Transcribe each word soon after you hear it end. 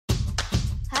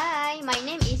my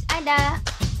name is Ada.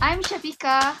 I'm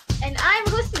Nursyafiqah. And I'm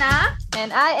Husna.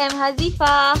 And I am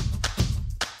Nurhazifah.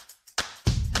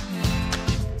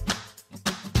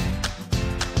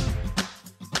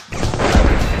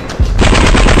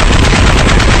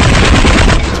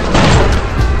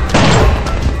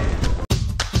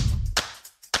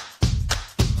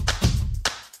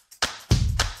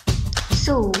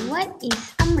 So, what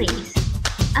is arms race?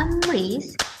 Arms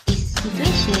race is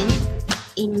situation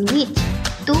in which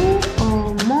two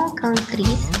or more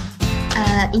countries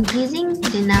are increasing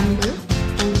the number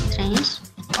and strength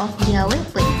of their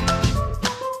weapons.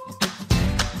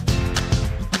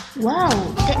 Wow,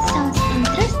 that sounds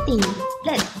interesting.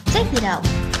 Let's check it out.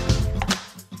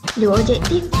 The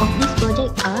objective of this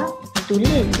project are to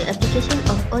learn the application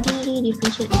of ordinary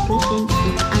differential equation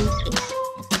in arms race.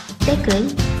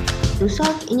 Second, to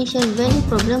solve initial value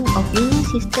problem of linear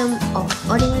system of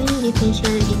ordinary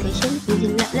differential equation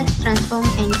using Laplace transform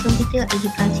and computer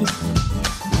algebra system.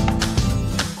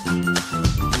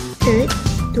 Third,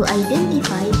 to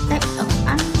identify types of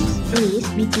arms race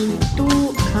between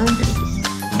two countries.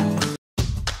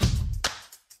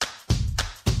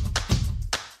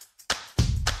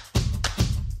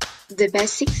 The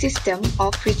basic system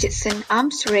of Richardson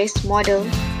Arms Race Model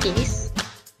is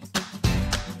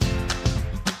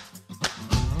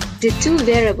the two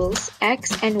variables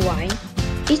x and y,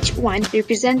 each one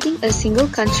representing a single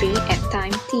country at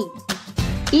time t.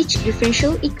 Each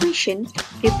differential equation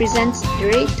represents the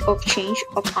rate of change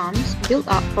of arms built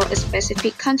up for a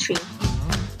specific country.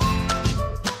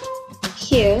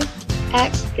 Here,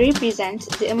 x represents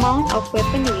the amount of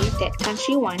weaponry that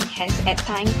country 1 has at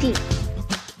time t.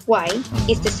 Y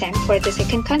is the same for the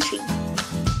second country.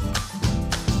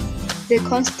 The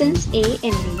constants A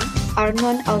and B are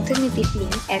known alternatively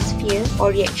as fear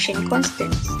or reaction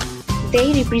constants.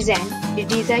 They represent the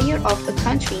desire of a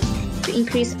country to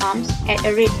increase arms at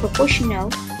a rate proportional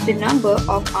to the number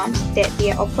of arms that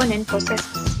their opponent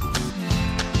possesses.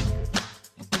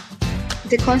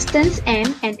 The constants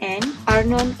M and N are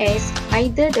known as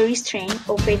either the restraint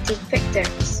or fatigue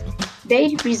factors.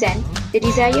 They represent the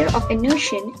desire of a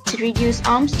nation to reduce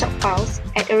arms stockpiles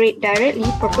at a rate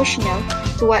directly proportional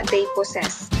to what they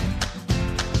possess.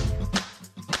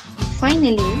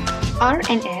 Finally, R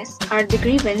and S are the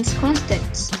grievance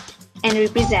constants and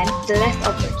represent the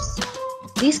leftovers.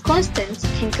 These constants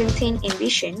can contain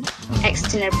ambition,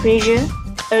 external pressure,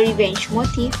 a revenge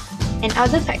motive, and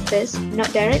other factors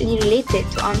not directly related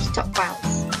to arms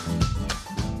stockpiles.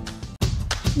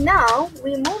 Now,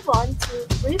 we move on to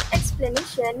brief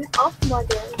explanation of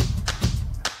model.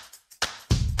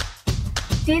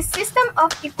 This system of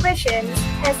equations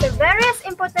has a various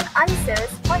important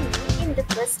answers only in the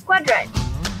first quadrant.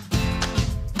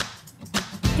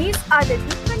 These are the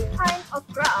different kind of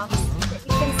graphs that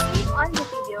you can see on the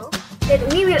video that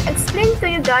we will explain to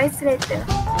you guys later.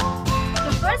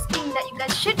 The first thing that you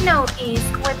guys should know is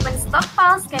weapon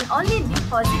stockpiles can only be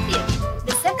positive.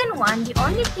 The second one, the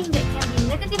only thing that can be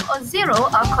negative or zero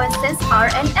are constants R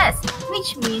and S,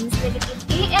 which means negative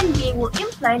A and B will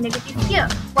imply negative fear,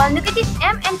 while negative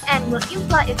M and N will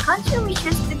imply a country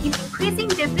wishes to keep increasing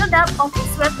the build-up of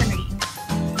its weaponry.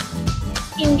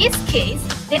 In this case,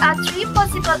 there are three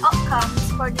possible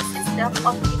outcomes for the system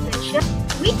of differential,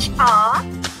 which are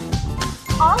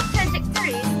all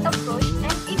trajectories approach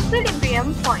an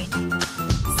equilibrium point.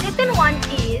 Second one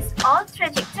is all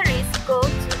trajectories go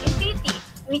to infinity,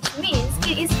 which means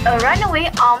it is a runaway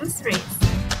arms race.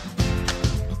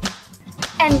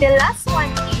 And the last one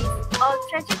is all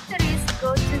trajectories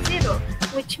go to zero,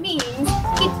 which means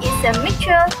it is a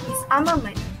mutual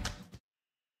disarmament.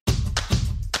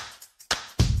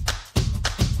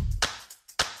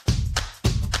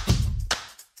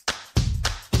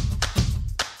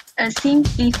 A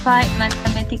simplified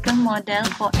mathematical model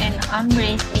for an arms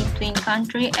race between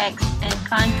country X and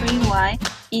country Y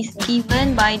is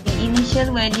given by the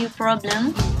initial value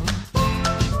problem.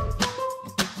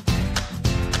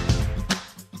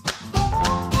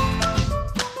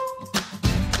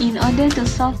 In order to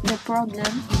solve the problem,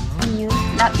 we use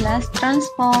Laplace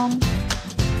transform.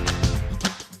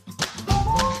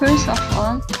 First of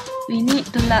all, we need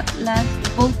to Laplace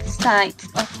both sides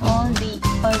of all the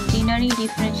ordinary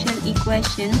differential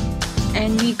equations,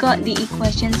 and we got the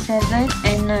equation 7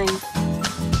 and 9.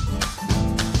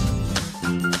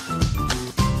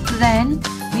 Then,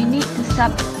 we need to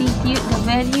substitute the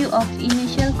value of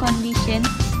initial condition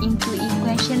into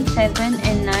equation 7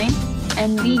 and 9,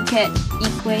 and we get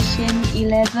equation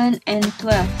 11 and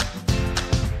 12.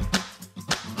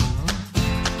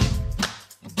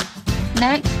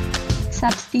 Next,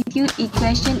 substitute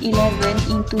equation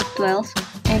 11 into 12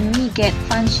 and we get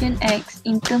function x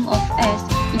in terms of s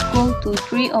equal to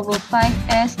 3 over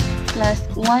 5s plus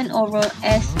 1 over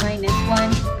s minus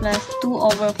 1 plus 2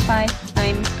 over 5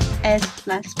 times s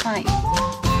plus 5.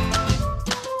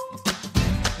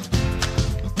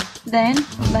 Then,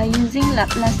 by using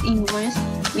Laplace inverse,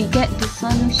 we get the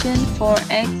solution for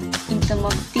x in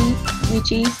terms of t,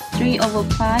 which is 3 over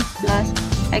 5 plus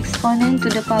exponent to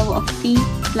the power of t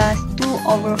plus 2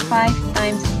 over 5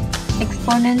 times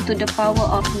exponent to the power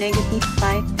of negative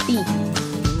 5t.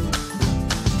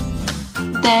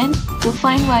 Then, to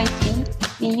find yt,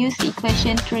 we use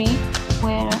equation 3,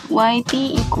 where yt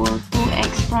equal to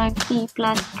x prime t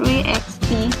plus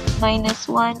 3xt minus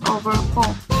 1 over 4.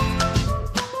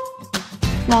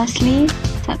 Lastly,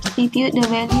 substitute the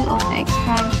value of x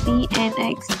prime t and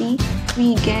xt,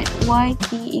 we get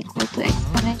yt equal to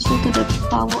exponential to the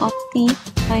power of t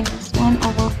minus 1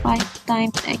 over 5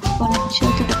 times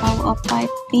exponential to the power of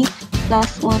 5t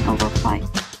plus 1 over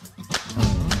 5.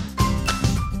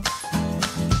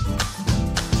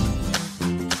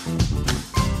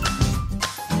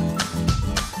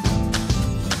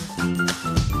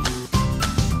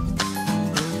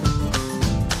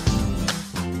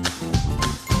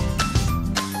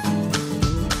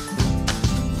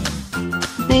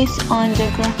 Based on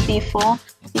the graph before,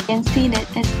 we can see that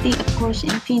as t approach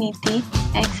infinity,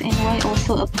 x and y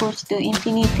also approach to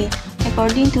infinity.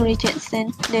 According to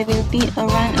Richardson, there will be a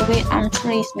runaway arms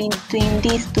race between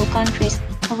these two countries.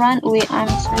 A runaway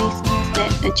arms race means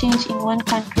that a change in one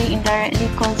country indirectly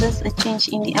causes a change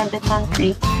in the other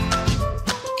country.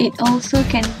 It also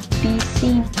can be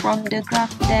seen from the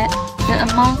graph that the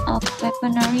amount of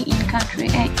weaponry in country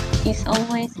X is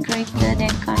always greater than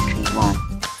country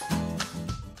Y.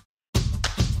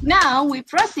 Now we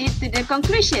proceed to the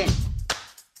conclusion.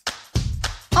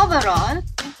 Overall,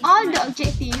 all the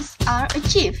objectives are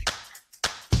achieved.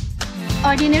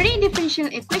 Ordinary differential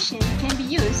equation can be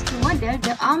used to model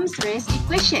the arms race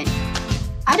equation.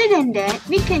 Other than that,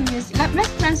 we can use Laplace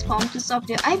transform to solve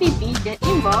the IVP that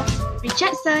involves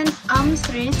Richardson's Arms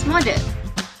Race Model.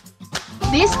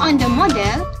 Based on the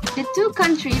model, the two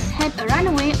countries had a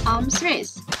runaway arms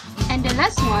race. And the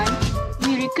last one,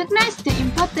 we recognize the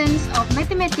importance of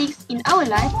mathematics in our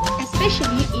life,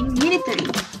 especially in military.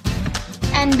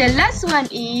 And the last one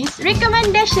is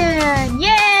recommendation.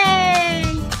 Yay!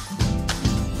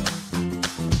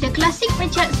 The classic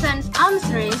Richardson's Arms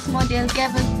Race Model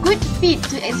gave a good fit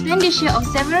to expenditure of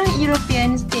several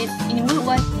European states in World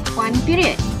War I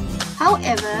period.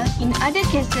 However, in other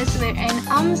cases where an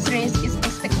arms race is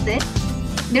expected,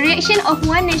 the reaction of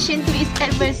one nation to its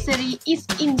adversary is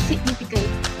insignificant.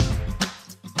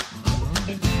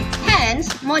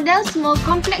 Hence, models more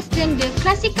complex than the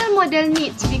classical model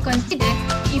need to be considered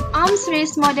if arms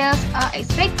race models are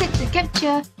expected to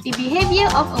capture the behavior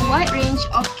of a wide range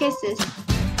of cases.